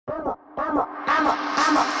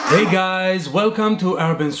Hey guys, welcome to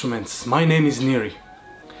Arab Instruments. My name is Niri.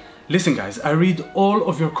 Listen guys, I read all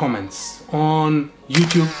of your comments on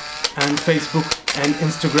YouTube and Facebook and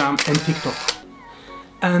Instagram and TikTok.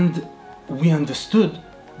 And we understood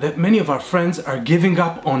that many of our friends are giving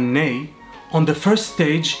up on ney on the first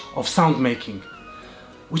stage of sound making,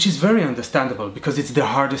 which is very understandable because it's the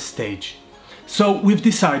hardest stage. So we've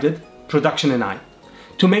decided, production and I,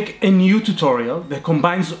 to make a new tutorial that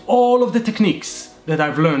combines all of the techniques that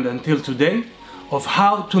I've learned until today of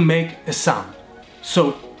how to make a sound.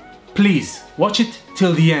 So please watch it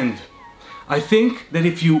till the end. I think that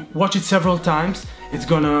if you watch it several times, it's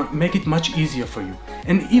gonna make it much easier for you.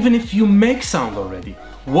 And even if you make sound already,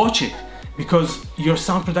 watch it because your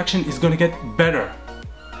sound production is gonna get better.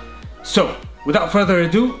 So without further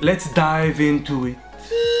ado, let's dive into it.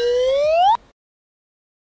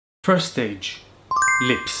 First stage,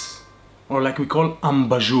 lips, or like we call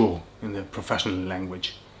embouchure in the professional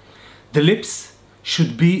language. The lips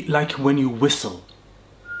should be like when you whistle.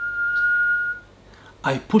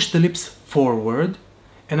 I push the lips forward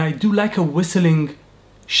and I do like a whistling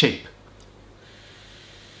shape.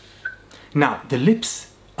 Now the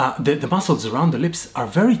lips, the muscles around the lips are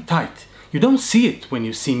very tight. You don't see it when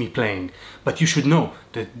you see me playing, but you should know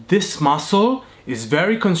that this muscle is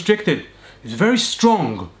very constricted, it's very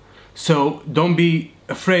strong. So don't be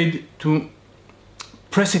afraid to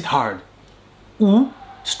press it hard. Oo,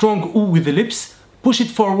 strong oo with the lips, push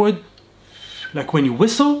it forward like when you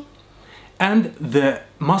whistle, and the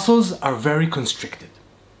muscles are very constricted.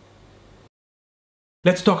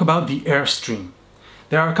 Let's talk about the airstream.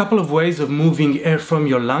 There are a couple of ways of moving air from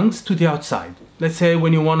your lungs to the outside. Let's say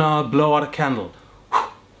when you want to blow out a candle,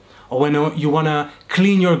 or when you want to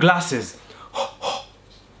clean your glasses.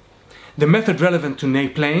 The method relevant to ney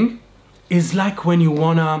playing is like when you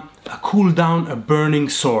want to cool down a burning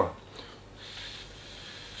sore.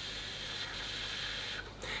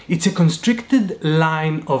 It's a constricted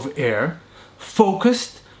line of air,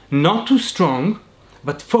 focused, not too strong,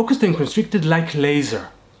 but focused and constricted like laser.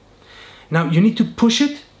 Now you need to push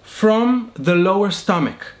it from the lower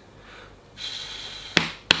stomach.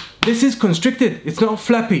 This is constricted, it's not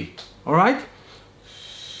flappy, all right?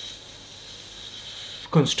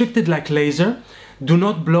 Constricted like laser. Do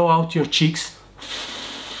not blow out your cheeks.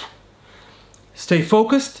 Stay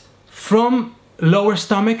focused from lower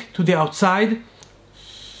stomach to the outside,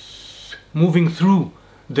 moving through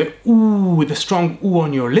the ooh with a strong ooh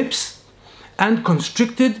on your lips, and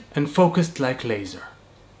constricted and focused like laser.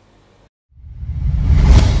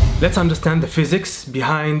 Let's understand the physics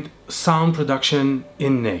behind sound production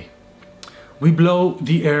in ney. We blow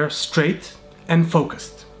the air straight and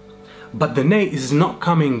focused, but the ney is not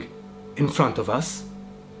coming in front of us,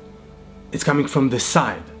 it's coming from the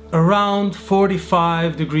side, around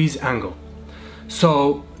 45 degrees angle.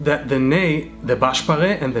 So that the ney, the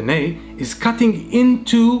bashpare and the ney is cutting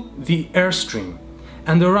into the airstream,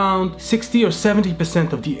 and around 60 or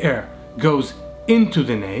 70% of the air goes into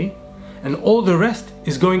the ney and all the rest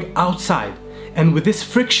is going outside, and with this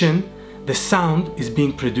friction the sound is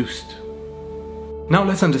being produced. Now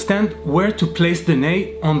let's understand where to place the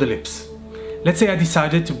ney on the lips. Let's say I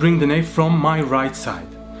decided to bring the ney from my right side.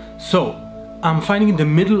 So I'm finding the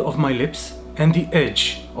middle of my lips and the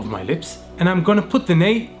edge of my lips, and I'm gonna put the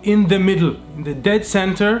ney in the middle, in the dead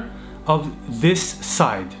center of this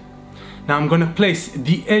side. Now I'm gonna place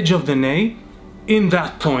the edge of the ney in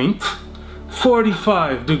that point,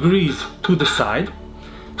 45 degrees to the side,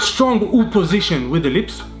 strong oo position with the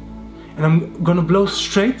lips, and I'm gonna blow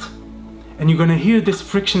straight, and you're gonna hear this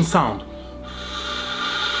friction sound.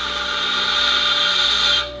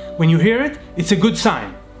 When you hear it, it's a good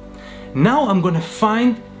sign. Now I'm gonna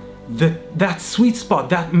find that sweet spot,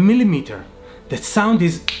 that millimeter, that sound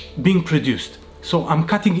is being produced. So I'm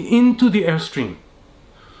cutting into the airstream.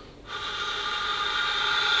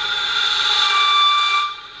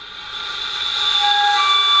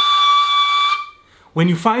 When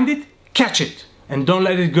you find it, catch it and don't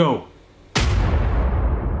let it go.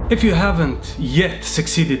 If you haven't yet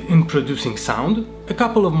succeeded in producing sound, a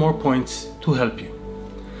couple of more points to help you.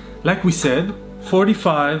 Like we said,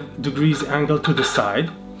 45 degrees angle to the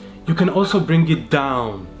side. You can also bring it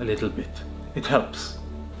down a little bit. It helps.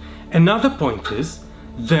 Another point is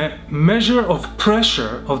the measure of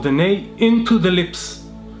pressure of the ney into the lips.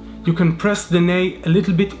 You can press the ney a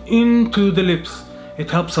little bit into the lips.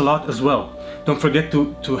 It helps a lot as well. Don't forget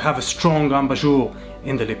to have a strong embouchure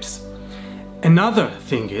in the lips. Another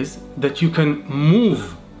thing is that you can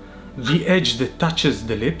move the edge that touches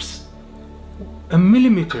the lips a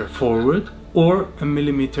millimeter forward or a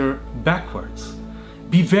millimeter backwards.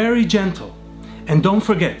 Be very gentle, and don't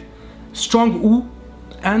forget, strong oo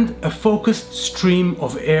and a focused stream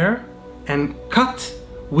of air and cut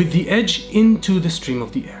with the edge into the stream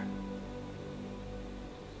of the air.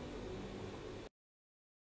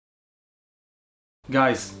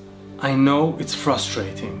 Guys, I know it's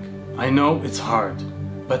frustrating, I know it's hard,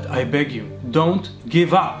 but I beg you, don't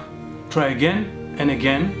give up. Try again and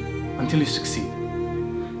again until you succeed.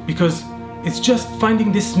 Because it's just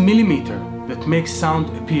finding this millimeter that makes sound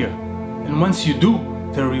appear. And once you do,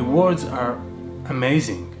 the rewards are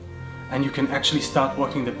amazing. And you can actually start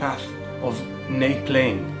walking the path of ney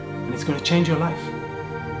playing. And it's going to change your life.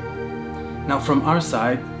 Now from our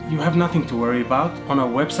side, you have nothing to worry about. On our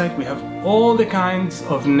website we have all the kinds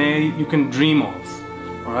of ney you can dream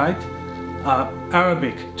of. Alright?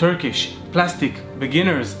 Arabic, Turkish, plastic,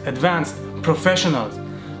 beginners, advanced, professionals.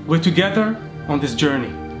 We're together on this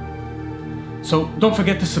journey. So don't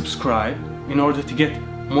forget to subscribe in order to get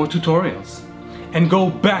more tutorials. And go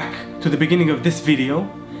back to the beginning of this video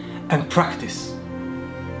and practice.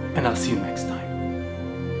 And I'll see you next time.